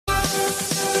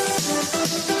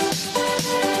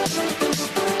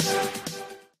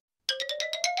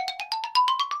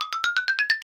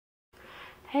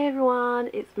Hey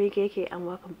everyone, it's me Geeky and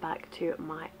welcome back to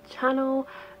my channel.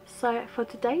 So for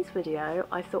today's video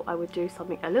I thought I would do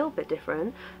something a little bit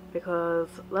different because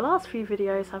the last few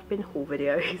videos have been haul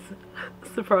videos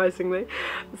surprisingly.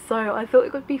 So I thought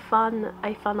it would be a fun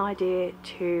idea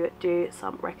to do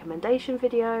some recommendation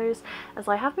videos, as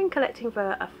I have been collecting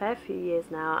for a fair few years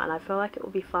now, and I feel like it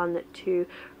would be fun to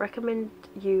recommend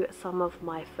you some of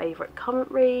my favourite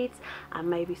current reads and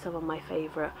maybe some of my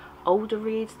favourite older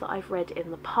reads that I've read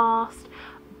in the past.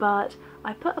 But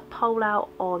I put a poll out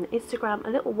on Instagram a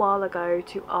little while ago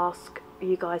to ask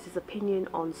you guys' opinion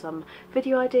on some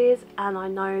video ideas, and I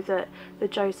know that the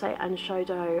Josei and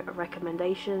Shoujo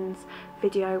recommendations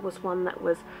video was one that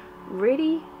was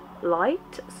really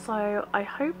liked, so I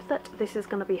hope that this is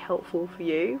going to be helpful for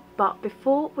you. But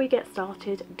before we get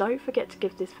started, don't forget to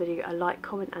give this video a like,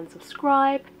 comment and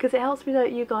subscribe, because it helps me know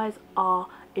that you guys are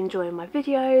enjoying my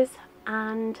videos,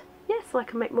 and yes, so I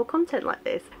can make more content like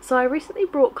this. So I recently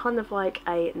brought kind of like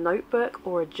a notebook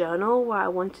or a journal where I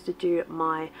wanted to do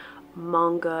my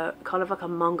manga, kind of like a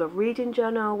manga reading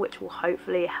journal, which will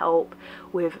hopefully help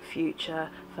with future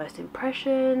first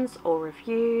impressions or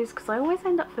reviews, because I always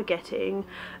end up forgetting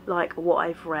like what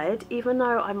I've read. Even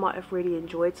though I might have really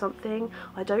enjoyed something,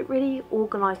 I don't really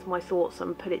organise my thoughts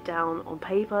and put it down on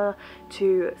paper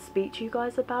to speak to you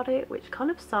guys about it, which kind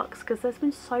of sucks because there's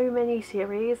been so many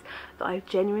series that I've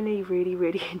genuinely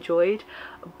really enjoyed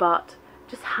but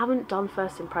just haven't done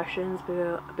first impressions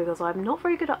because I'm not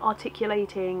very good at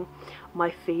articulating my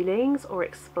feelings or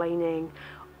explaining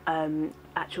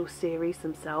actual series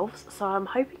themselves. So I'm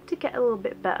hoping to get a little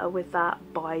bit better with that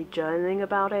by journaling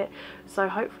about it. So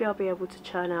hopefully I'll be able to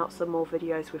churn out some more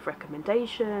videos with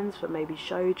recommendations for maybe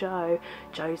shoujo,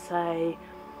 josei,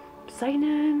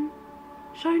 seinen,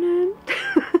 shonen,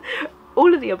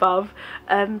 all of the above.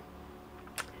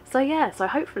 So yeah, so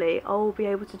hopefully I'll be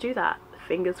able to do that.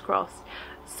 Fingers crossed.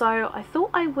 So I thought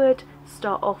I would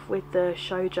start off with the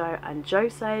shoujo and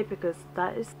josei because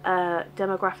that is a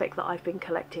demographic that I've been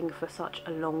collecting for such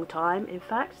a long time. In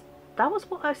fact, that was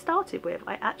what I started with.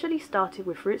 I actually started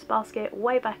with Fruits Basket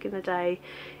way back in the day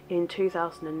in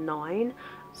 2009.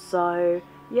 So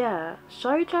yeah,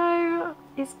 shoujo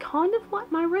is kind of like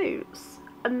my roots,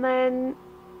 and then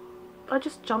I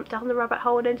just jumped down the rabbit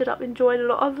hole and ended up enjoying a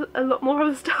lot more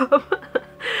other stuff.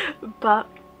 But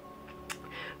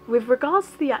with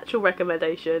regards to the actual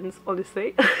recommendations,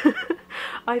 honestly,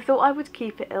 I thought I would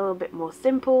keep it a little bit more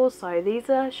simple. So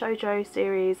these are shoujo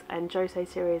series and josei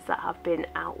series that have been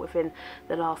out within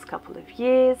the last couple of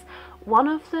years. One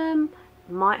of them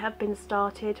might have been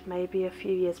started maybe a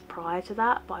few years prior to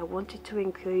that, but I wanted to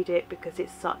include it because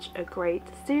it's such a great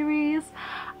series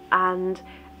and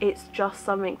it's just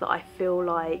something that I feel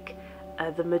like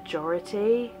the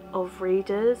majority of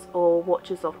readers or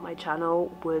watchers of my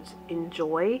channel would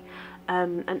enjoy,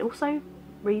 and also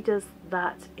readers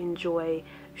that enjoy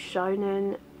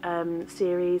shonen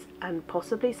series and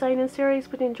possibly seinen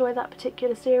series would enjoy that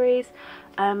particular series.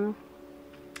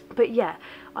 But yeah,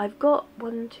 I've got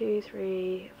 5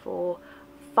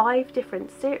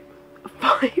 different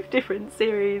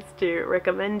series to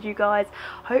recommend you guys.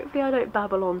 Hopefully I don't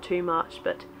babble on too much,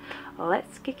 but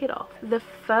let's kick it off. The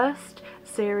first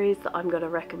series that I'm going to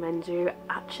recommend you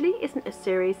actually isn't a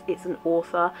series, it's an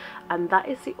author, and that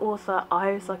is the author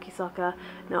Ayo Sakisaka.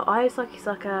 Now Ayo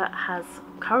Sakisaka has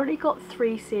currently got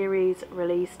 3 series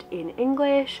released in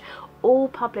English, all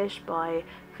published by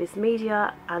Viz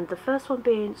Media, and the first one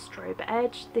being Strobe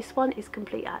Edge. This one is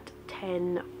complete at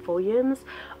 10 volumes.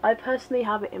 I personally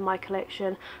have it in my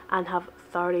collection and have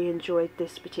thoroughly enjoyed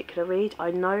this particular read.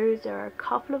 I know there are a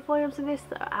couple of volumes of this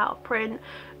that are out of print,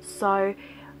 so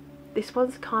this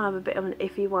one's kind of a bit of an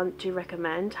iffy one to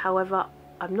recommend. However,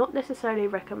 I'm not necessarily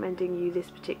recommending you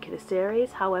this particular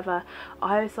series. However,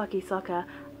 Ayo Sakisaka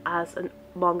as a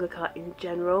mangaka in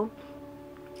general,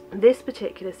 this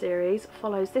particular series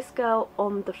follows this girl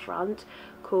on the front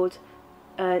called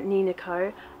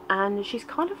Ninako, and she's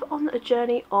kind of on a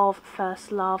journey of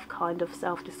first love, kind of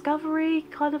self-discovery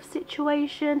kind of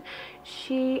situation.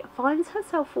 She finds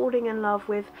herself falling in love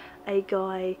with a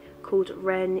guy called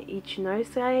Ren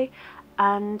Ichinose,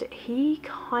 and he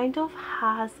kind of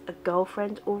has a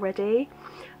girlfriend already.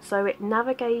 So it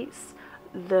navigates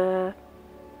the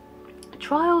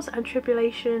trials and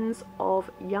tribulations of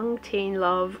young teen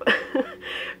love,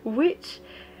 which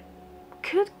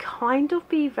could kind of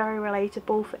be very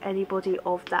relatable for anybody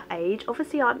of that age.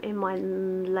 Obviously I'm in my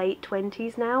late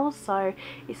 20s now, so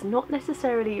it's not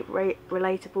necessarily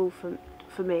relatable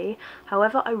for me.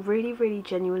 However, I really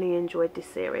genuinely enjoyed this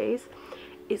series.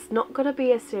 It's not going to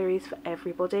be a series for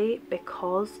everybody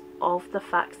because of the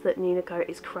fact that Ninako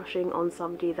is crushing on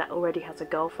somebody that already has a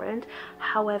girlfriend.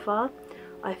 However,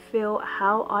 I feel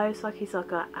how Ayosaki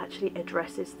Saka actually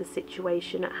addresses the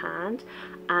situation at hand,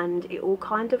 and it all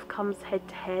kind of comes head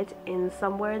to head in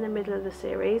somewhere in the middle of the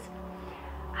series.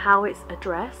 How it's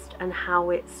addressed and how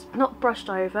it's not brushed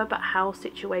over, but how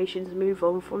situations move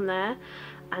on from there,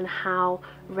 and how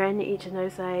Ren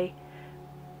Ichinose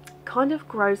kind of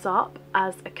grows up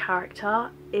as a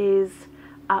character is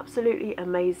absolutely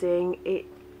amazing.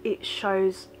 It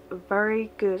shows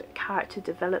very good character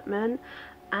development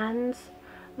and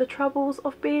the troubles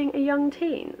of being a young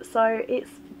teen. So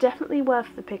it's definitely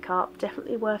worth the pick up,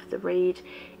 definitely worth the read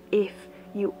if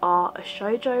you are a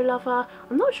shoujo lover.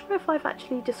 I'm not sure if I've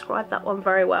actually described that one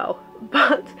very well,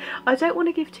 but I don't want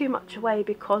to give too much away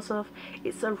because of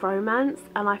it's a romance,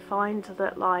 and I find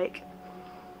that like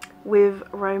with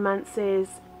romances,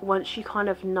 once you kind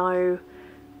of know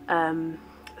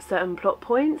certain plot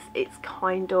points, it's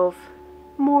kind of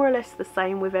more or less the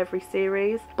same with every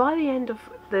series. By the end of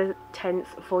the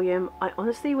 10th volume, I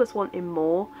honestly was wanting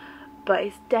more, but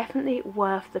it's definitely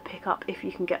worth the pickup if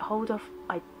you can get hold of.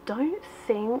 I don't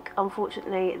think,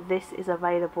 unfortunately, this is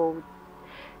available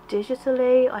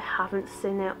digitally. I haven't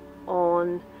seen it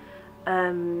on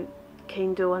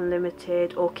Kindle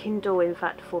Unlimited or Kindle in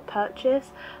fact for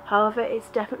purchase. However, it's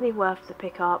definitely worth the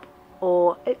pickup,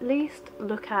 or at least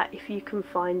look at if you can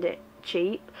find it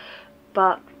cheap.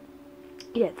 But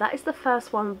yeah, that is the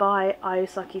first one by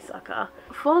Ayosaki Saka.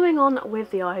 Following on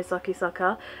with the Ayosaki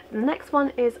Saka, the next one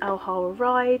is Alhara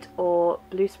Ride, or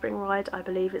Blue Spring Ride, I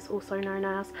believe it's also known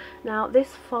as. Now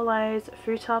this follows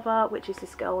Futaba, which is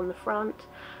this girl on the front,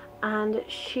 and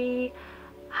she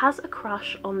has a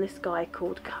crush on this guy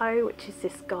called Ko, which is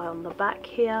this guy on the back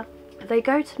here. They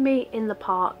go to meet in the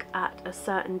park at a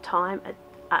certain time at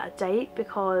a date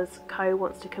because Ko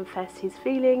wants to confess his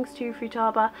feelings to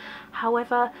Futaba.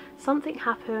 However, something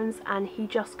happens and he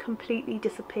just completely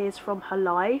disappears from her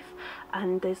life,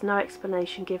 and there's no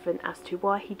explanation given as to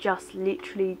why. He just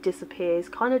literally disappears,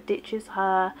 kind of ditches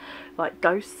her, like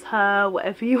ghosts her,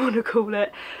 whatever you want to call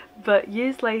it. But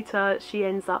years later she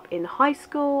ends up in high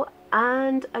school,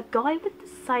 and a guy with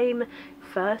the same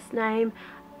first name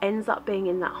ends up being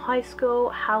in that high school.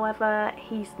 However,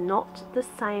 he's not the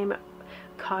same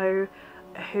Ko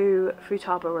who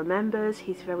Futaba remembers.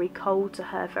 He's very cold to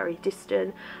her, very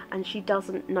distant, and she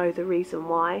doesn't know the reason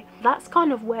why. That's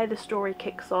kind of where the story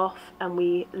kicks off, and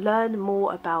we learn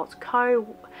more about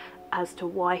Ko as to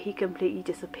why he completely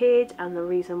disappeared and the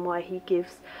reason why he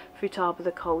gives Futaba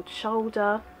the cold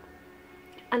shoulder.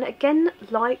 And again,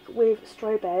 like with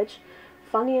Strobe Edge,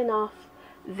 funny enough,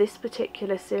 this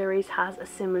particular series has a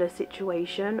similar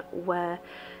situation where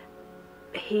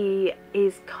he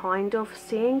is kind of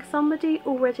seeing somebody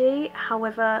already.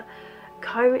 However,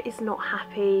 Ko is not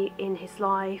happy in his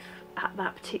life at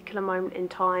that particular moment in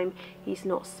time. He's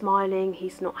not smiling,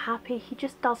 he's not happy, he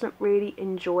just doesn't really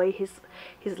enjoy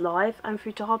his life, and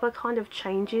Futaba kind of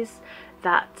changes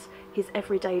that, his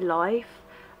everyday life,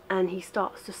 and he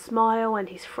starts to smile and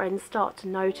his friends start to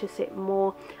notice it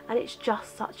more, and it's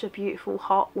just such a beautiful,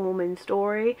 heartwarming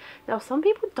story. Now some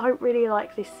people don't really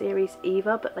like this series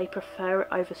either, but they prefer it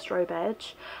over Strobe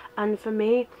Edge, and for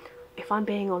me, if I'm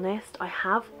being honest, I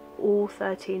have all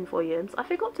 13 volumes. I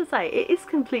forgot to say, it is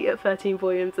complete at 13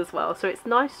 volumes as well, so it's a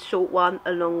nice short one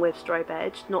along with Strobe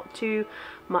Edge, not too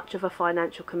much of a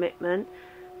financial commitment.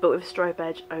 But with Strobe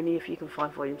Edge, only if you can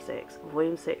find volume 6.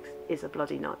 Volume 6 is a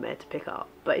bloody nightmare to pick up.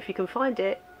 But if you can find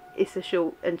it, it's a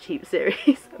short and cheap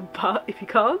series. But if you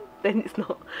can't, then it's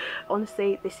not.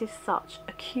 Honestly, this is such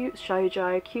a cute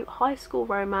shoujo, cute high school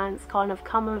romance, kind of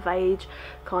come of age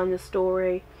kind of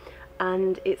story.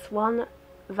 And it's one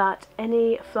that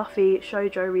any fluffy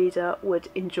shoujo reader would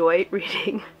enjoy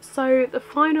reading. So the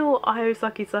final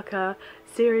Ayosaki Saka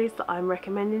series that I'm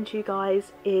recommending to you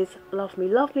guys is Love Me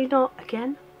Lovely Not,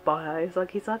 again by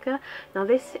Ayosaki Saka. Now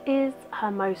this is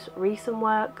her most recent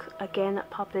work, again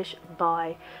published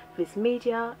by Viz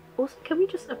Media. Also, can we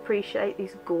just appreciate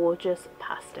these gorgeous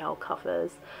pastel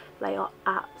covers? They are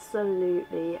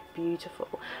absolutely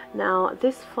beautiful. Now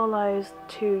this follows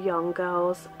two young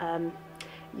girls,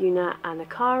 Yuna and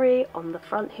Akari on the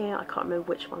front here, I can't remember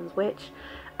which one's which,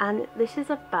 and this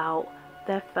is about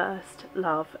their first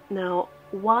love. Now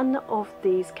one of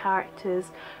these characters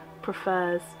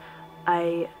prefers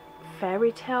a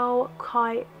fairy tale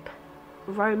type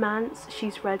romance.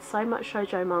 She's read so much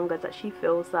shoujo manga that she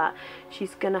feels that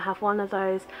she's gonna have one of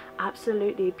those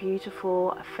absolutely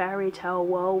beautiful fairy tale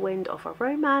whirlwind of a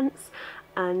romance,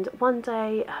 and one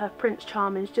day her Prince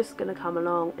Charming's just going to come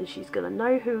along and she's going to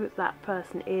know who that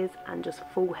person is and just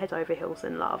fall head over heels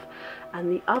in love.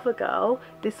 And the other girl,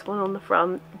 this one on the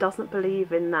front, doesn't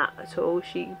believe in that at all.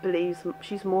 She believes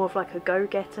she's more of like a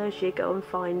go-getter. She'll go and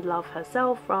find love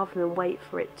herself rather than wait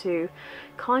for it to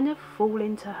kind of fall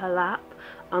into her lap,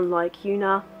 unlike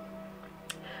Yuna.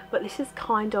 But this is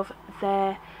kind of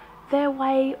their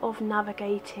way of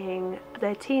navigating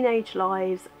their teenage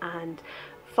lives and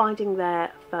finding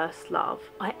their first love.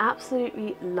 I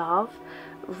absolutely love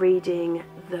reading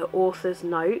the author's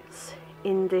notes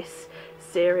in this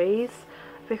series,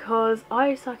 because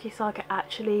Ayo Sakisaka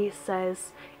actually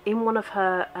says in one of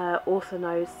her author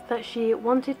notes that she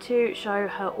wanted to show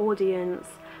her audience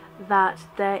that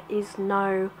there is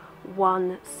no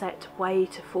one set way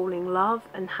to fall in love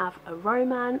and have a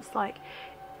romance. Like,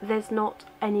 there's not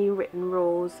any written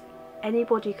rules.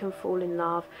 Anybody can fall in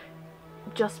love.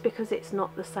 Just because it's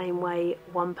not the same way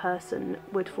one person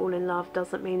would fall in love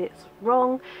doesn't mean it's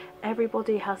wrong.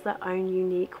 Everybody has their own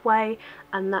unique way,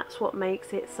 and that's what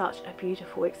makes it such a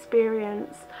beautiful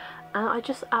experience. And I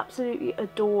just absolutely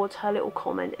adored her little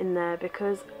comment in there,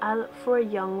 because for a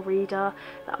young reader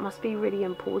that must be really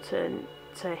important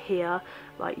to hear.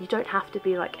 Like, you don't have to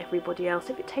be like everybody else.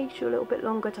 If it takes you a little bit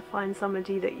longer to find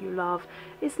somebody that you love,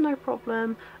 it's no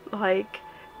problem. Like,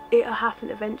 it'll happen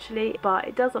eventually, but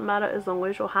it doesn't matter as long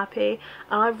as you're happy.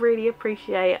 And I really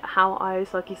appreciate how Ayo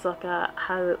Sakisaka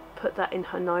has put that in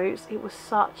her notes. It was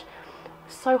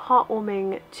so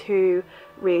heartwarming to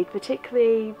read,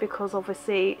 particularly because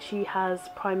obviously she has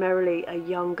primarily a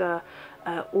younger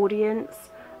audience,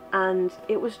 and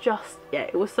it was just, yeah,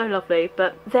 it was so lovely.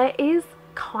 But there is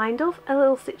kind of a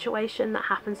little situation that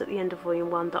happens at the end of volume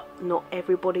 1 that not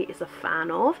everybody is a fan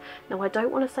of. Now, I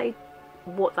don't want to say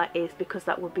what that is because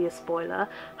that would be a spoiler.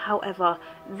 However,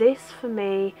 this for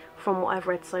me, from what I've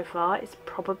read so far, is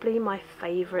probably my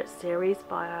favourite series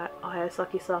by Ayo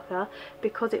Sakisaka,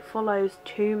 because it follows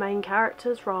 2 main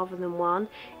characters rather than one.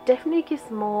 It definitely gives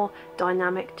more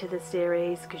dynamic to the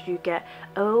series because you get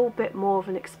a little bit more of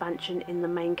an expansion in the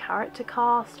main character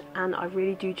cast, and I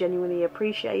really do genuinely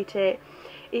appreciate it.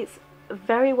 It's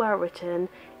very well written.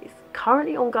 It's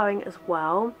currently ongoing as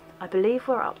well. I believe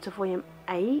we're up to volume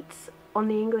 8 on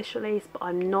the English release, but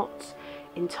I'm not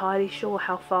entirely sure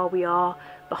how far we are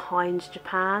behind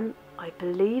Japan. I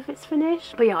believe it's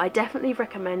finished. But yeah, I definitely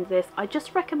recommend this. I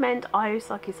just recommend Ayo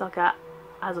Sakisaka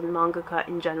as a mangaka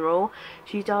in general.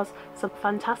 She does some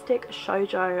fantastic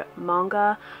shoujo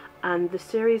manga, and the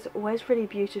series is always really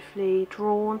beautifully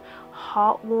drawn,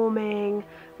 heartwarming,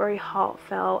 very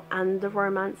heartfelt, and the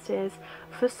romances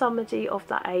for somebody of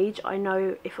that age, I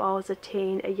know if I was a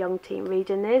young teen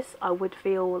reading this, I would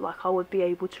feel like I would be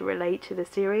able to relate to the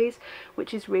series,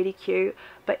 which is really cute.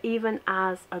 But even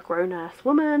as a grown-ass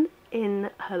woman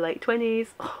in her late 20s,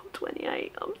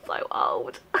 28, I'm so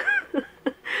old,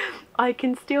 I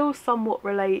can still somewhat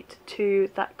relate to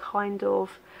that kind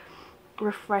of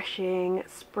refreshing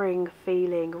spring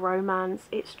feeling romance.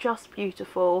 It's just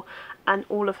beautiful, and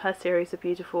all of her series are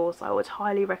beautiful, so I would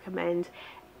highly recommend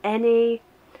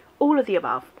all of the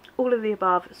above,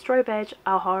 Strobe Edge,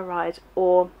 Alhara Ride,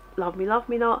 or Love Me Love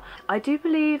Me Not. I do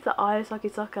believe that Ayo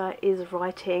Sakisaka is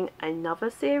writing another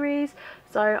series,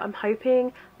 so I'm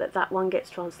hoping that that one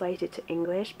gets translated to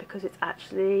English, because it's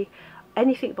actually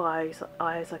anything by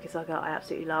Ayo Sakisaka I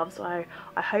absolutely love, so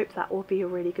I hope that will be a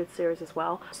really good series as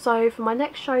well. So for my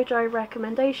next shoujo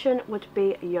recommendation would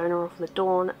be Yona of the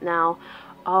Dawn. Now,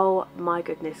 oh my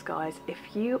goodness guys,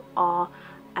 if you are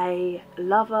a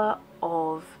lover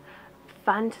of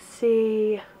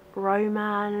fantasy,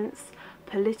 romance,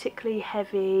 politically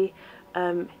heavy,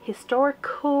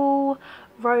 historical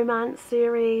romance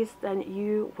series, then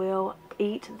you will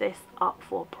eat this up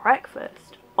for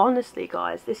breakfast. Honestly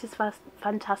guys, this is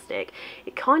fantastic.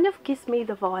 It kind of gives me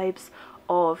the vibes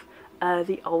of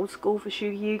the old school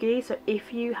Fushigi Yugi. So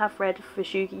if you have read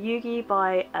Fushigi Yugi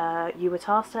by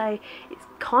Uetase, it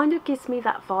kind of gives me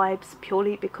that vibes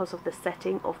purely because of the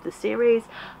setting of the series.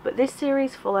 But this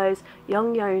series follows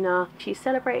young Yona. She's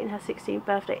celebrating her 16th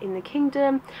birthday in the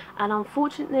kingdom, and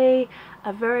unfortunately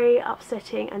a very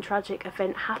upsetting and tragic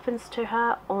event happens to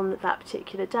her on that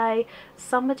particular day.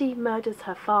 Somebody murders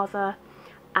her father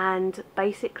and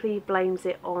basically blames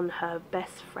it on her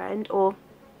best friend, or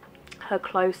her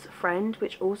close friend,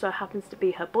 which also happens to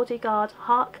be her bodyguard,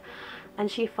 Huck,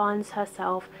 and she finds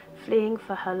herself fleeing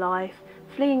for her life,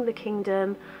 fleeing the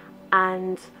kingdom,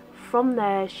 and from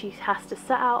there she has to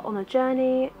set out on a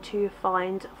journey to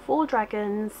find 4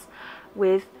 dragons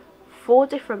with 4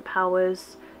 different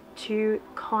powers to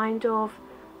kind of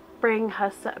bring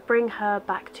her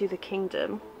back to the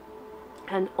kingdom.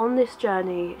 And on this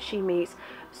journey she meets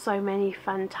so many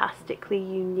fantastically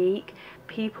unique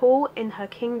people in her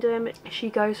kingdom. She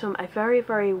goes from a very,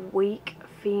 very weak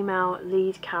female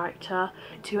lead character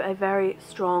to a very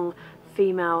strong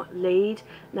female lead.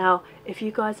 Now, if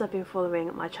you guys have been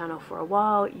following my channel for a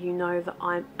while, you know that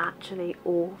I'm actually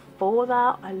all for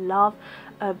that. I love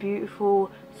a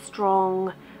beautiful,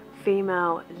 strong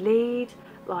female lead.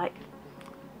 Like,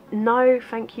 no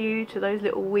thank you to those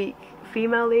little weak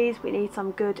female leads. We need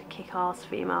some good kick-ass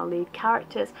female lead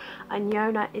characters, and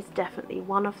Yona is definitely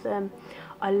one of them.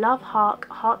 I love Hark.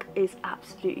 Hark is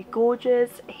absolutely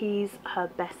gorgeous. He's her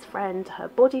best friend, her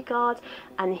bodyguard,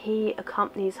 and he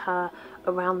accompanies her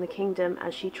around the kingdom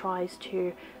as she tries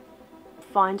to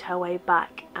find her way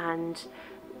back and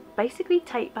basically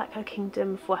take back her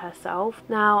kingdom for herself.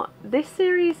 Now, this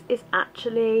series is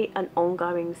actually an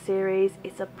ongoing series.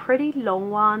 It's a pretty long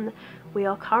one. We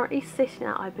are currently sitting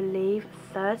at, I believe,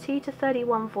 30 to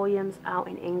 31 volumes out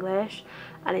in English,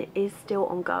 and it is still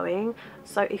ongoing.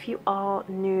 So if you are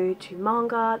new to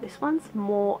manga, this one's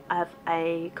more of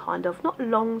a kind of, not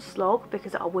long slog,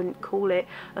 because I wouldn't call it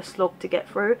a slog to get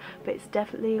through, but it's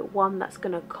definitely one that's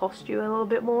going to cost you a little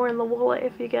bit more in the wallet,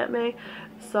 if you get me.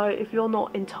 So if you're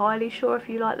not entirely sure if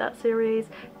you like that series,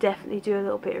 definitely do a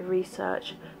little bit of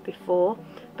research before.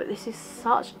 But this is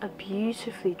such a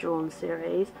beautifully drawn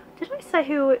series. Did I say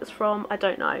who it's from? I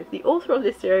don't know. The author of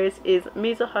this series is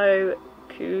Mizuho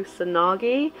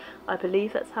Kusanagi. I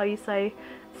believe that's how you say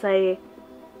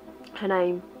her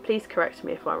name. Please correct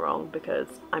me if I'm wrong, because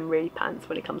I'm really pants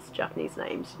when it comes to Japanese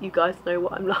names. You guys know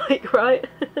what I'm like, right?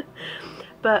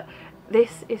 But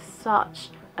this is such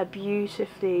a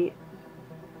beautifully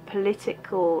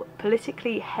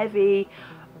politically heavy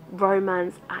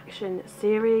romance action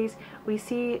series. We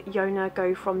see Yona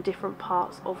go from different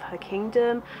parts of her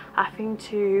kingdom, having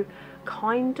to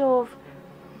kind of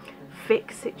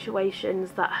fix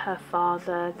situations that her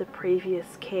father, the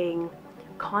previous king,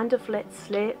 kind of let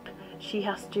slip. She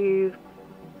has to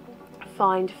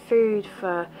find food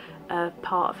for a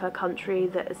part of her country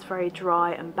that is very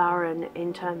dry and barren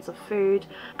in terms of food,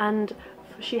 and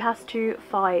she has to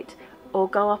fight or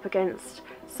go up against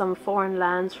some foreign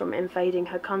lands from invading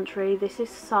her country. This is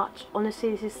such,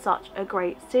 honestly, this is such a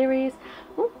great series.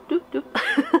 Ooh, doop,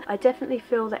 doop. I definitely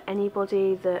feel that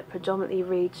anybody that predominantly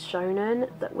reads shonen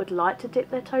that would like to dip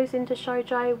their toes into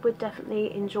shoujo would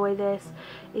definitely enjoy this.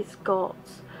 It's got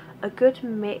a good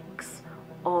mix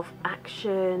of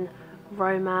action,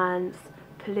 romance,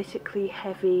 politically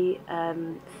heavy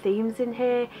themes in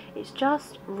here. It's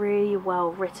just really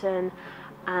well written,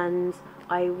 and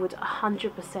I would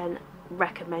 100%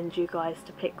 recommend you guys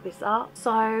to pick this up.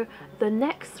 So the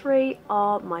next three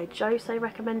are my josei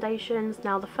recommendations.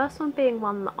 Now, the first one being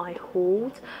one that I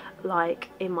hauled like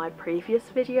in my previous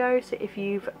video, so if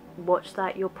you've watched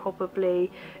that you're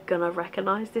probably gonna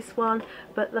recognize this one.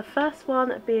 But the first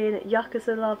one being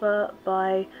Yakuza Lover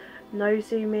by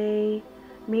Nozomi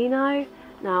Mino.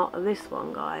 Now this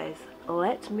one, guys,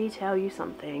 let me tell you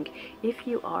something. If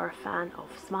you are a fan of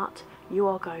smut, you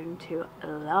are going to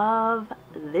love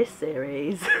this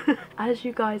series. As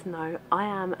you guys know, I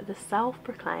am the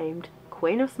self-proclaimed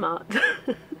queen of smut.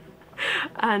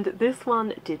 And this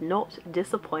one did not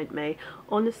disappoint me.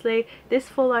 Honestly, this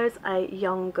follows a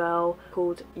young girl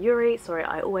called Yuri. Sorry,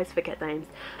 I always forget names.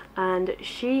 And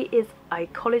she is a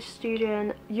college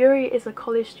student. Yuri is a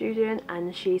college student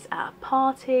and she's at a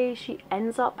party. She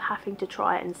ends up having to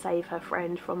try and save her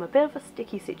friend from a bit of a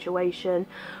sticky situation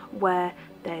where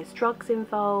there's drugs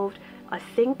involved. I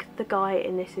think the guy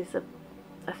in this is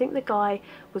I think the guy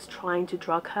was trying to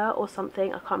drug her or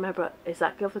something. I can't remember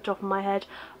exactly off the top of my head,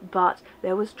 but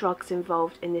there was drugs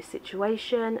involved in this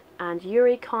situation, and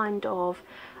Yuri kind of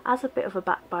has a bit of a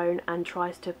backbone and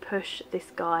tries to push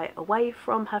this guy away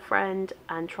from her friend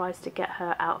and tries to get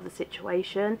her out of the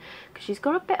situation, because she's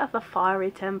got a bit of a fiery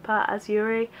temper as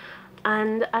Yuri.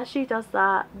 And as she does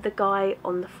that, the guy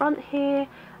on the front here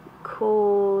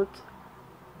called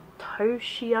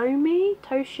Toshiomi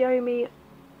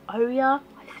Oya,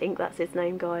 I think that's his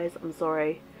name, guys. I'm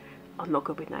sorry, I'm not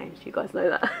good with names, you guys know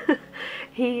that.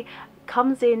 He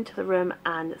comes into the room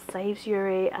and saves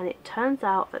Yuri, and it turns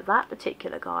out that that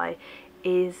particular guy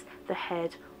is the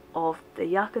head of the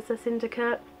Yakuza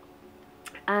syndicate.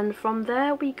 And from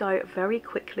there we go very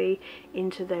quickly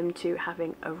into them two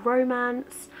having a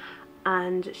romance,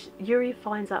 and Yuri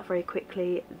finds out very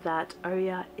quickly that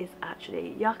Oya is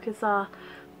actually Yakuza.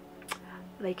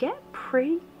 They get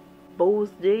pretty balls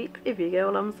deep, if you get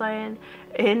what I'm saying,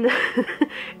 in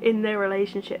in their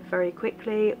relationship very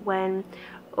quickly when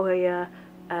Oya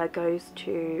goes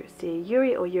to see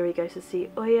Yuri, or Yuri goes to see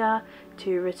Oya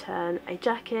to return a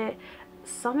jacket,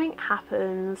 something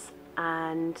happens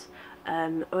and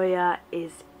Oya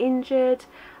is injured,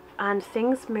 and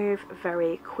things move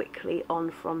very quickly on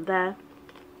from there.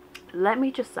 Let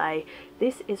me just say,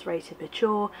 this is rated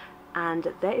mature,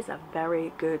 and there is a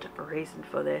very good reason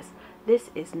for this. This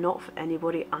is not for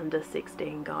anybody under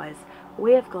 16, guys.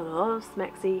 We have got a lot of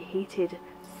smexy, heated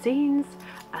scenes,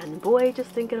 and boy,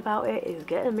 just thinking about it is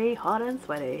getting me hot and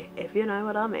sweaty, if you know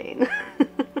what I mean.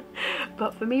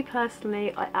 But for me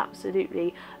personally, I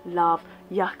absolutely love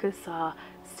Yakuza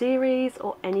series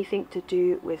or anything to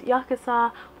do with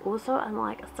Yakuza. Also, I'm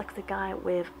like a sexy guy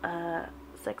with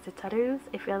sexy tattoos,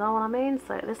 if you know what I mean.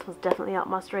 So this was definitely up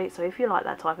my street. So if you like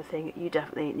that type of thing, you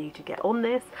definitely need to get on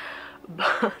this.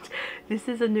 But this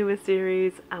is a newer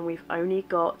series, and we've only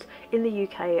got, in the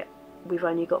UK, we've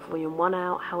only got volume 1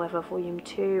 out. However, volume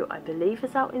 2 I believe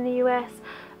is out in the US,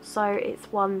 so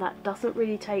it's one that doesn't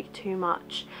really take too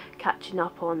much catching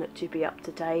up on to be up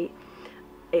to date.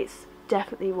 It's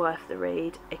definitely worth the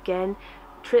read. Again,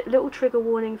 little trigger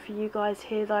warning for you guys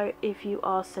here though, if you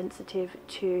are sensitive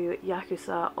to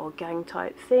Yakuza or gang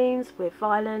type themes with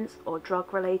violence or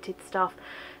drug related stuff,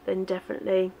 then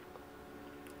definitely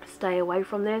stay away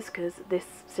from this, because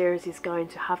this series is going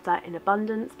to have that in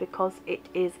abundance because it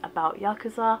is about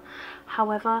Yakuza.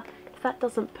 However, if that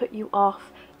doesn't put you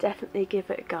off, definitely give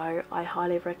it a go. I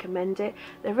highly recommend it.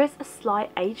 There is a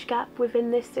slight age gap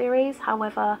within this series,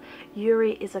 however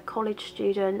Yuri is a college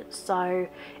student, so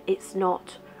it's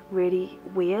not really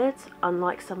weird,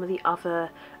 unlike some of the other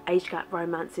age gap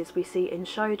romances we see in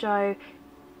shoujo.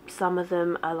 Some of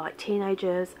them are like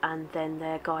teenagers, and then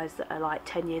they're guys that are like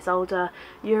 10 years older.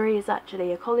 Yuri is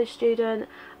actually a college student,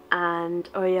 and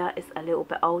Oya is a little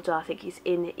bit older. I think he's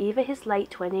in either his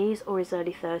late 20s or his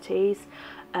early 30s.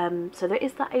 So there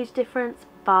is that age difference,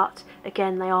 but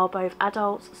again, they are both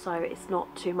adults, so it's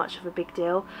not too much of a big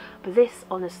deal. But this,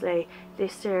 honestly,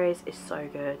 this series is so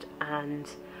good, and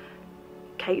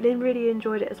Caitlin really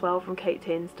enjoyed it as well, from Kate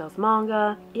Tins Does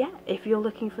Manga. Yeah, if you're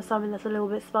looking for something that's a little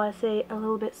bit spicy, a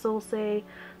little bit saucy,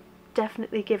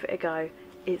 definitely give it a go.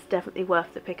 It's definitely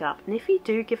worth the pick up. And if you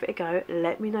do give it a go,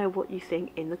 let me know what you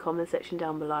think in the comment section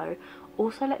down below.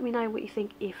 Also, let me know what you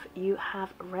think if you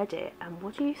have read it, and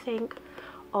what do you think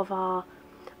of our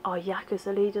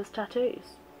Yakuza leader's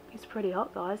tattoos. He's pretty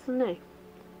hot, guys, isn't he?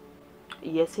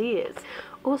 Yes, he is.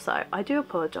 Also, I do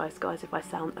apologise, guys, if I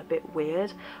sound a bit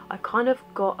weird. I've kind of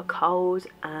got a cold,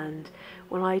 and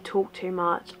when I talk too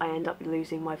much I end up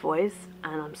losing my voice,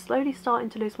 and I'm slowly starting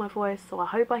to lose my voice, so I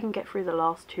hope I can get through the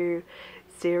last 2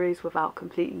 series without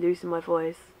completely losing my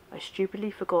voice. I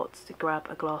stupidly forgot to grab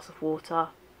a glass of water.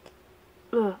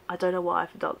 Ugh, I don't know why I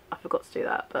forgot to do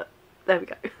that, but there we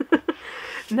go.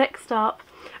 Next up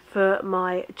for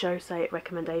my josei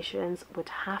recommendations would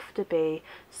have to be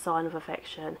Sign of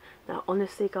Affection. Now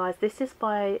honestly, guys, this is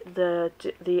by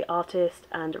the artist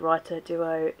and writer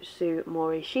duo Su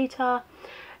Morishita.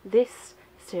 This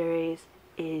series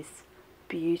is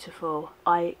beautiful.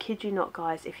 I kid you not,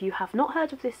 guys, if you have not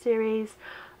heard of this series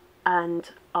and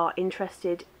are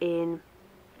interested in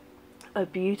a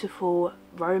beautiful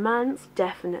romance,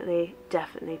 definitely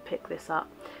pick this up.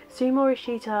 Su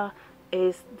Morishita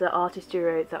is the artist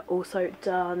duo that also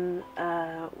done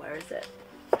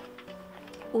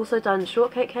also done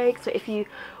Shortcake Cake. So if you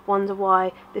wonder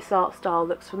why this art style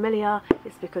looks familiar,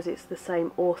 it's because it's the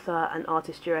same author and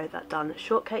artist duo that done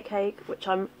Shortcake Cake, which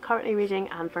I'm currently reading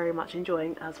and very much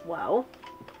enjoying as well.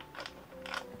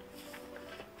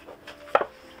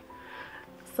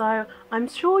 So I'm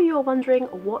sure you're wondering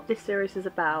what this series is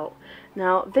about.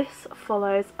 Now this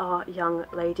follows our young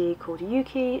lady called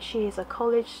Yuki. She is a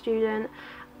college student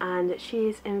and she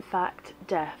is in fact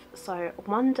deaf. So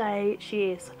one day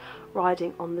she is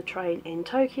riding on the train in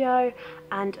Tokyo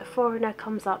and a foreigner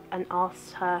comes up and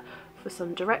asks her for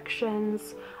some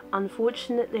directions.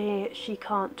 Unfortunately, she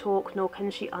can't talk, nor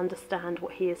can she understand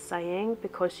what he is saying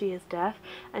because she is deaf,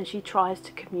 and she tries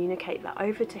to communicate that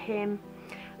over to him.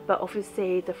 But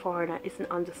obviously the foreigner isn't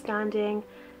understanding.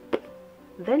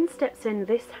 Then steps in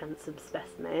this handsome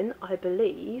specimen. I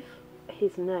believe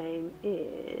his name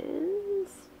is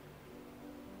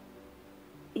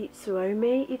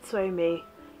Itsuomi,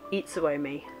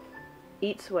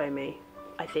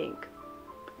 I think.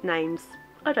 Names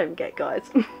I don't get, guys.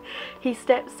 He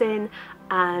steps in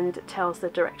and tells the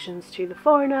directions to the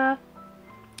foreigner.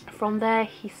 From there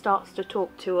he starts to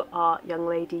talk to our young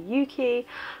lady Yuki,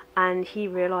 and he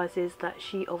realizes that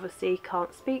she obviously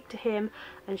can't speak to him,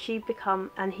 and he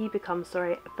becomes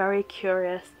very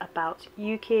curious about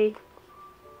Yuki,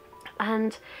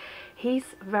 and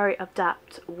he's very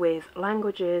adept with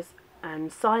languages,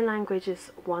 and sign language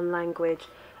is one language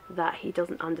that he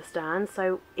doesn't understand.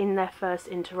 So in their first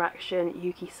interaction,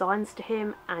 Yuki signs to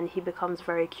him and he becomes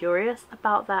very curious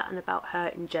about that and about her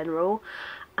in general,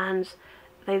 and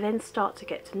they then start to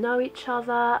get to know each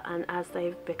other, and as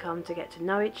they've become to get to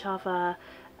know each other,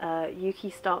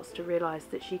 Yuki starts to realise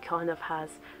that she kind of has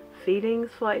feelings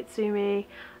for Itsumi,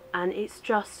 and it's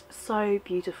just so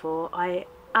beautiful. I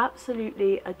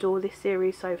absolutely adore this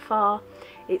series so far.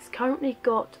 It's currently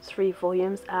got 3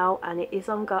 volumes out and it is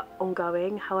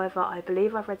ongoing. However, I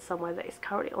believe I've read somewhere that it's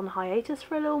currently on hiatus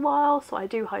for a little while, so I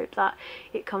do hope that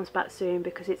it comes back soon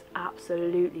because it's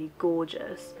absolutely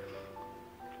gorgeous.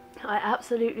 I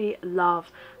absolutely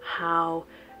love how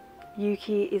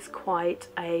Yuki is quite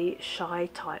a shy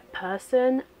type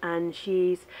person, and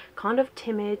she's kind of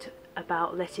timid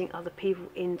about letting other people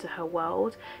into her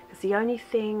world, because the only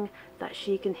thing that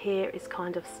she can hear is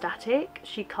kind of static.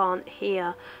 She can't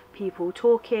hear people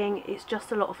talking, it's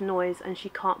just a lot of noise and she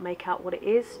can't make out what it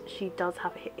is. She does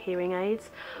have hearing aids,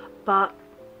 but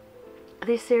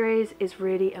this series is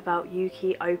really about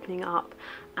Yuki opening up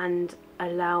and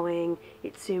allowing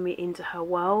Itsumi into her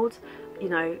world, you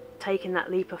know, taking that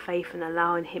leap of faith and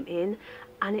allowing him in.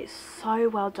 And it's so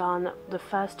well done. The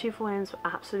first 2 volumes were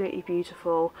absolutely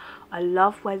beautiful. I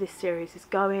love where this series is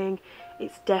going.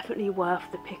 It's definitely worth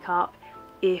the pick up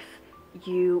if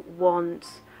you want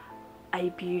a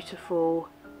beautiful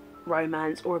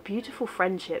romance or a beautiful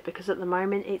friendship, because at the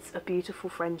moment it's a beautiful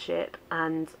friendship,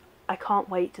 and I can't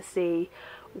wait to see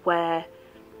where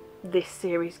this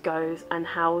series goes and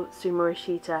how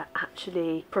Sumoshita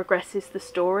actually progresses the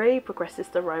story, progresses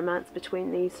the romance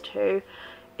between these two.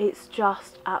 It's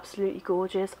just absolutely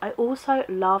gorgeous. I also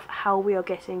love how we are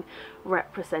getting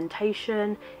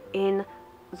representation in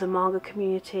the manga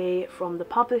community from the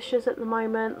publishers at the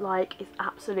moment. Like, it's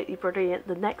absolutely brilliant.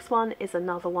 The next one is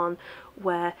another one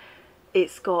where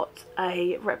it's got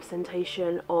a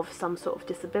representation of some sort of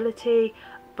disability,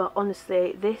 but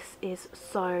honestly this is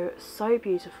so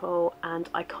beautiful and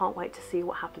I can't wait to see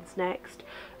what happens next.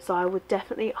 So I would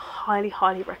definitely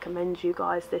highly recommend you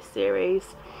guys this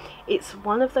series. It's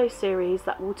one of those series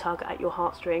that will tug at your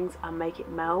heartstrings and make it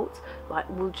melt, like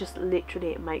will just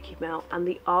literally make you melt. And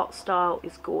the art style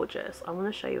is gorgeous. I want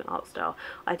to show you an art style.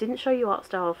 I didn't show you art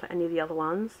style for any of the other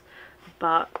ones,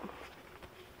 but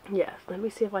yeah, let me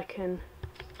see if I can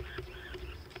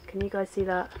you guys see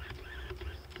that?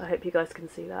 I hope you guys can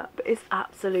see that, but it's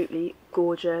absolutely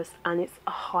gorgeous and it's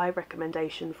a high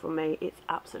recommendation from me. It's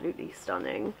absolutely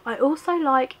stunning. I also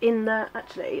like in the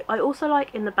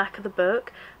back of the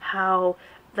book how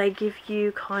they give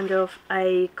you kind of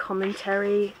a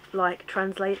commentary, like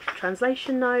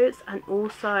translation notes, and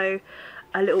also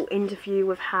a little interview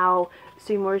with how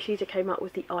Sumoshita came up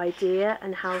with the idea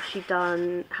and how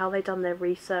they done their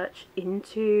research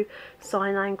into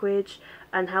sign language,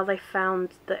 and how they found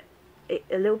that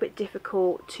a little bit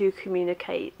difficult to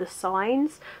communicate the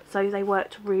signs, so they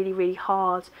worked really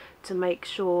hard to make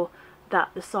sure that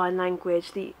the sign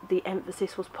language, the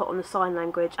emphasis was put on the sign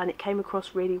language, and it came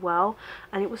across really well.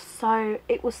 And it was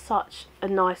such a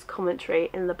nice commentary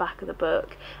in the back of the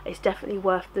book. It's definitely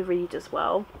worth the read as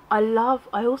well. I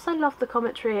also love the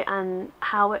commentary and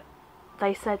how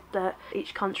they said that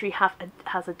each country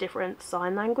has a different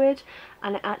sign language,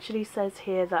 and it actually says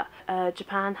here that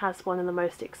Japan has one of the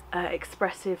most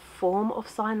expressive form of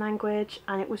sign language,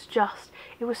 and it was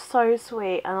so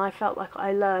sweet, and I felt like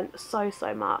I learned so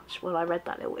much when I read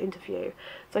that little interview.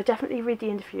 So definitely read the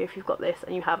interview if you've got this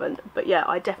and you haven't. But yeah,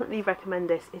 I definitely recommend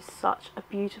this. It's such a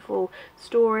beautiful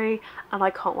story and I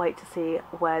can't wait to see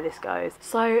where this goes.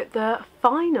 So the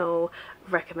final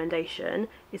recommendation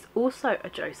is also a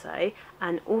josei,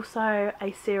 and also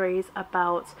a series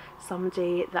about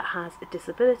somebody that has a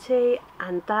disability,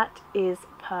 and that is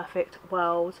Perfect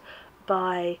World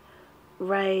by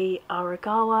Rei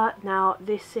Aragawa. Now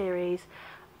this series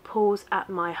pulls at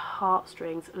my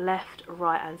heartstrings left,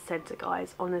 right and centre,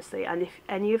 guys, honestly, and if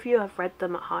any of you have read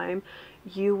them at home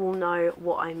you will know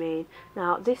what I mean.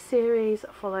 Now this series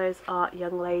follows our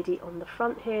young lady on the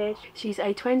front here. She's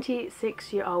a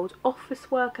 26-year-old office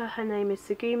worker. Her name is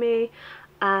Tsugumi,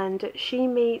 and she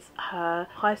meets her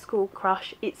high school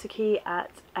crush Itsuki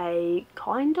at a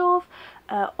kind of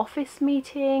office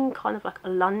meeting, kind of like a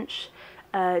lunch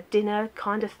dinner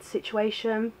kind of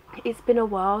situation. It's been a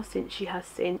while since she has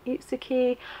seen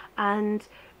Itsuki, and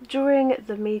during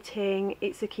the meeting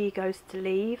Itsuki goes to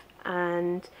leave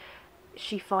and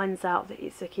she finds out that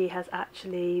Itsuki has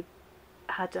actually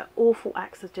had an awful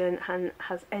accident and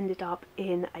has ended up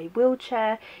in a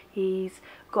wheelchair. He's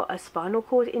got a spinal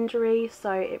cord injury,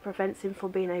 so it prevents him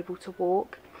from being able to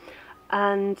walk,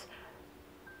 and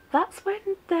that's when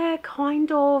their kind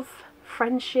of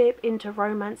friendship into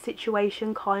romance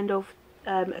situation kind of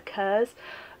occurs.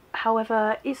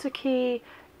 However, Itsuki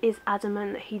is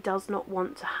adamant that he does not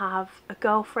want to have a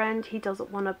girlfriend. He doesn't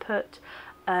want to put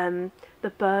the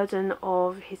burden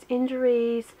of his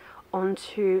injuries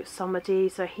onto somebody,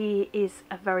 so he is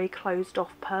a very closed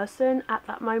off person at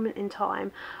that moment in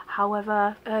time.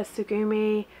 However,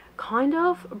 Tsugumi kind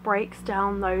of breaks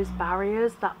down those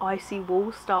barriers. That icy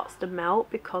wall starts to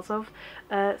melt because of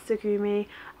Tsugumi,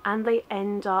 and they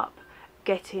end up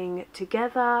getting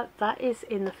together. That is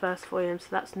in the first volume, so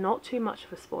that's not too much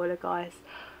of a spoiler, guys.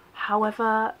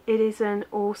 However, it isn't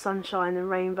all sunshine and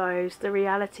rainbows. The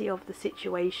reality of the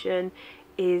situation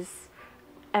is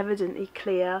evidently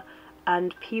clear,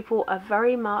 and people are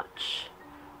very much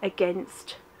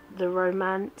against the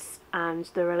romance and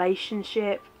the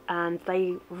relationship, and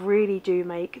they really do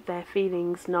make their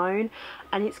feelings known,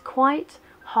 and it's quite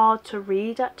hard to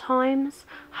read at times.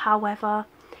 However,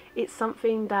 it's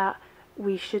something that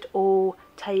we should all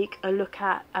take a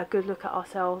good look at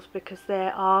ourselves, because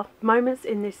there are moments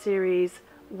in this series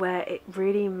where it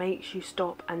really makes you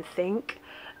stop and think.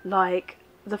 Like,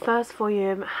 the first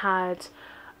volume had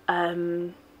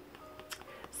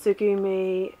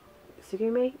Tsugumi's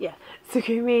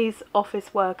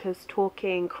office workers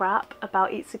talking crap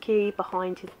about Itsuki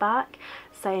behind his back,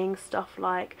 saying stuff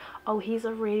like, oh, he's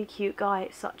a really cute guy,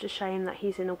 it's such a shame that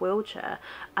he's in a wheelchair.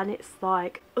 And it's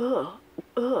like,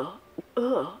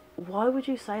 why would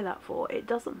you say that for? It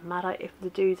doesn't matter if the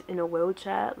dude's in a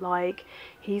wheelchair. Like,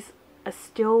 he's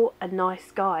still a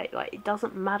nice guy. Like, it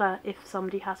doesn't matter if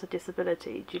somebody has a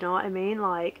disability. Do you know what I mean?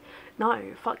 Like,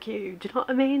 no, fuck you. Do you know what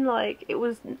I mean? Like, it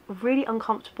was really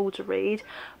uncomfortable to read,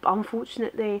 but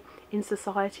unfortunately in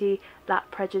society that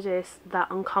prejudice,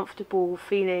 that uncomfortable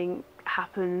feeling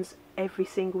happens every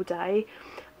single day,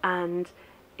 and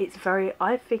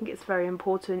I think it's very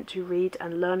important to read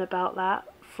and learn about that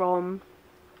from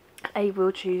a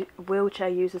wheelchair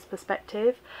user's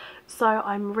perspective. So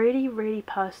I'm really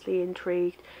personally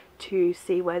intrigued to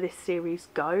see where this series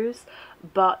goes,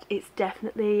 but it's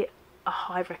definitely a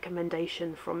high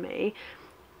recommendation from me.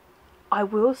 I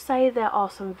will say there are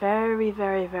some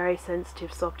very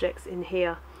sensitive subjects in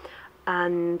here,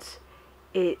 and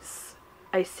it's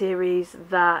a series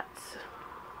that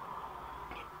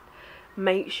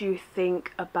makes you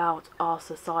think about our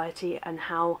society and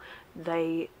how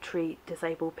they treat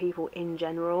disabled people in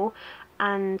general.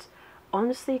 And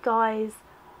honestly, guys,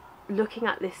 looking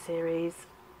at this series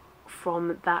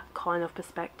from that kind of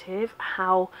perspective,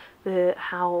 how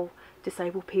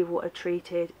disabled people are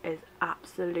treated is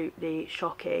absolutely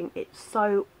shocking. It's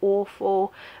so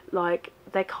awful. Like,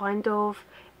 they're kind of,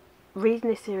 reading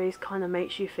this series kind of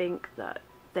makes you think that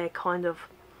they're kind of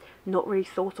not really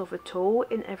thought of at all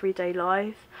in everyday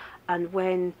life. And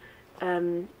when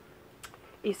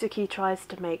Itsuki tries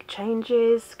to make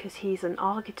changes, because he's an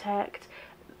architect,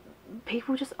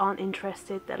 people just aren't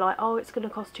interested. They're like, oh, it's going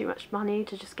to cost too much money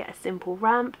to just get a simple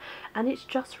ramp, and it's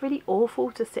just really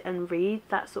awful to sit and read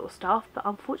that sort of stuff. But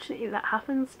unfortunately that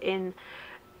happens in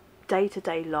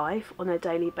day-to-day life on a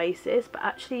daily basis, but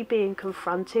actually being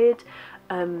confronted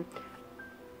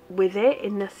with it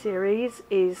in the series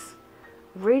is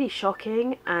really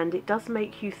shocking, and it does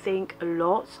make you think a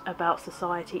lot about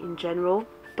society in general.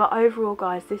 But overall,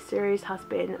 guys, this series has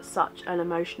been such an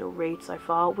emotional read so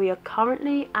far. We are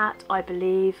currently at, I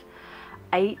believe,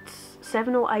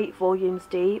 7 or 8 volumes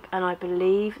deep, and I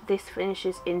believe this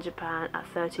finishes in Japan at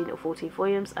 13 or 14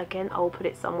 volumes. Again, I'll put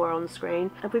it somewhere on the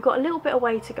screen. And we've got a little bit of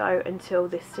way to go until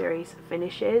this series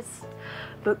finishes.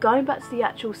 But going back to the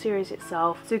actual series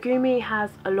itself, Tsugumi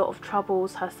has a lot of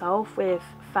troubles herself with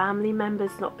family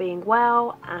members not being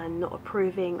well and not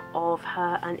approving of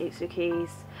her and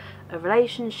Itsuki's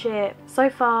relationship. So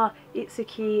far,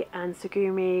 Itsuki and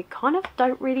Tsugumi kind of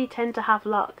don't really tend to have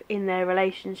luck in their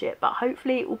relationship, but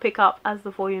hopefully it will pick up as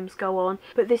the volumes go on.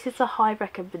 But this is a high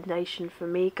recommendation for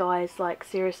me, guys. Like,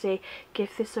 seriously,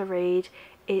 give this a read.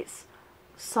 It's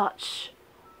such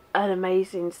an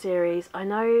amazing series. I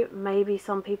know maybe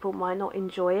some people might not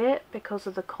enjoy it because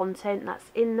of the content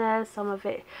that's in there. Some of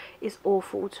it is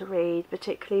awful to read,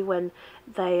 particularly when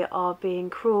they are being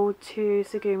cruel to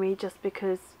Tsugumi just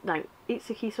because, no,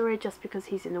 Itsuki, sorry, just because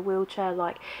he's in a wheelchair.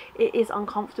 Like, it is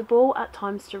uncomfortable at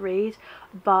times to read,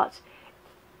 but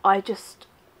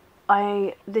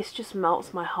this just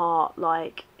melts my heart.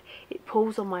 Like, it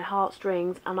pulls on my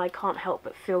heartstrings, and I can't help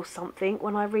but feel something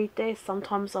when I read this.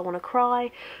 Sometimes I want to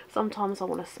cry, sometimes I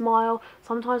want to smile,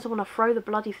 sometimes I want to throw the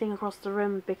bloody thing across the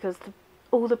room because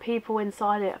all the people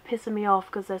inside it are pissing me off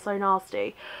because they're so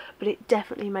nasty. But it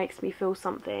definitely makes me feel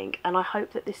something, and I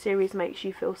hope that this series makes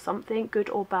you feel something, good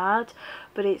or bad.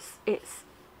 But it's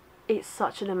it's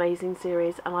such an amazing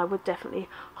series and I would definitely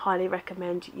highly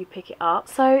recommend you pick it up.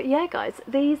 So yeah guys,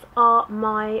 these are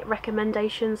my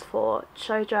recommendations for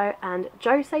shoujo and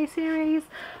josei series.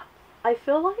 I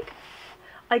feel like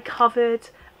I covered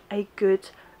a good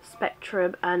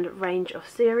spectrum and range of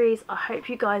series. I hope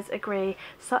you guys agree.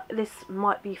 So this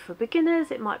might be for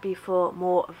beginners, it might be for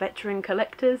more veteran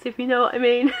collectors, if you know what I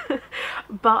mean.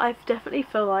 But I definitely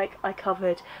feel like I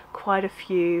covered quite a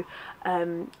few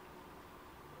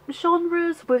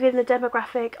genres within the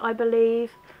demographic, I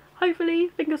believe. Hopefully,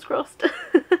 fingers crossed.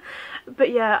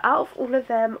 But yeah, out of all of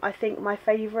them, I think my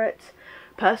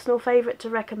personal favourite to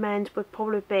recommend would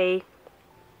probably be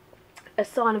A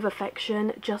Sign of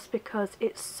Affection, just because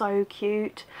it's so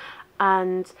cute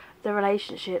and the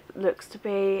relationship looks to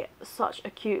be such a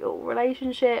cute little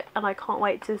relationship, and I can't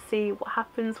wait to see what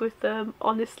happens with them,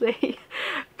 honestly.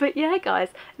 But yeah guys,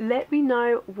 let me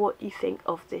know what you think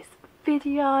of this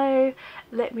video.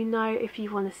 Let me know if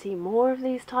you want to see more of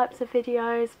these types of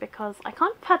videos, because I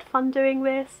kind of had fun doing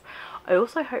this. I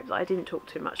also hope that I didn't talk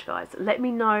too much, guys. Let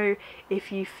me know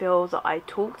if you feel that I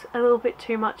talked a little bit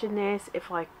too much in this, if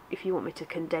you want me to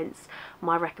condense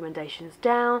my recommendations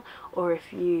down, or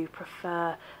if you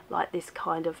prefer like this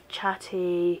kind of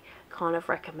chatty kind of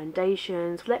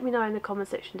recommendations. Let me know in the comment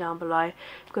section down below,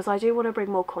 because I do want to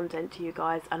bring more content to you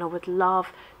guys and I would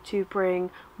love to bring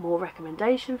more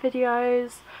recommendation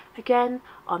videos. Again,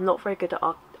 I'm not very good at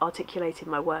articulating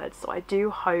my words, so I do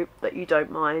hope that you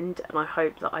don't mind, and I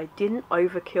hope that I didn't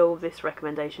overkill this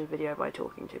recommendation video by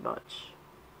talking too much.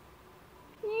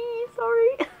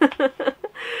 Sorry.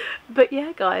 But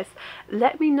yeah guys,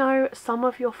 let me know some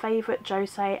of your favourite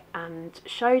josei and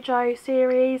shoujo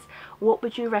series. What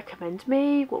would you recommend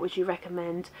me? What would you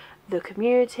recommend the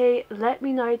community? Let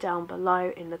me know down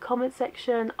below in the comment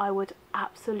section. I would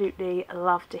absolutely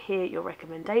love to hear your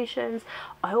recommendations.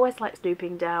 I always like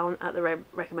snooping down at the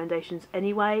recommendations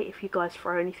anyway, if you guys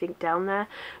throw anything down there,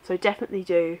 so definitely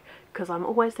do, because I'm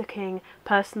always looking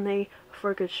personally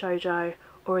for a good shoujo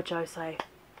or a josei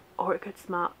or a good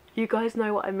smut. You guys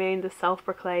know what I mean, the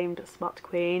self-proclaimed smut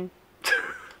queen.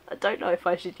 I don't know if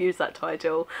I should use that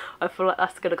title. I feel like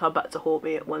that's going to come back to haunt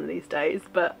me at one of these days,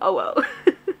 but oh well.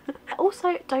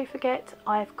 Also, don't forget,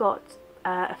 I've got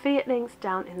affiliate links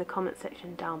down in the comment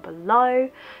section down below,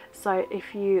 so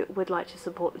if you would like to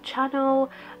support the channel,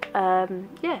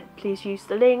 yeah, please use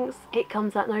the links. It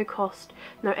comes at no cost,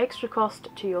 no extra cost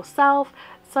to yourself.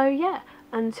 So yeah,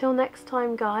 until next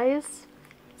time guys,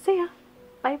 see ya.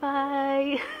 Bye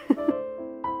bye.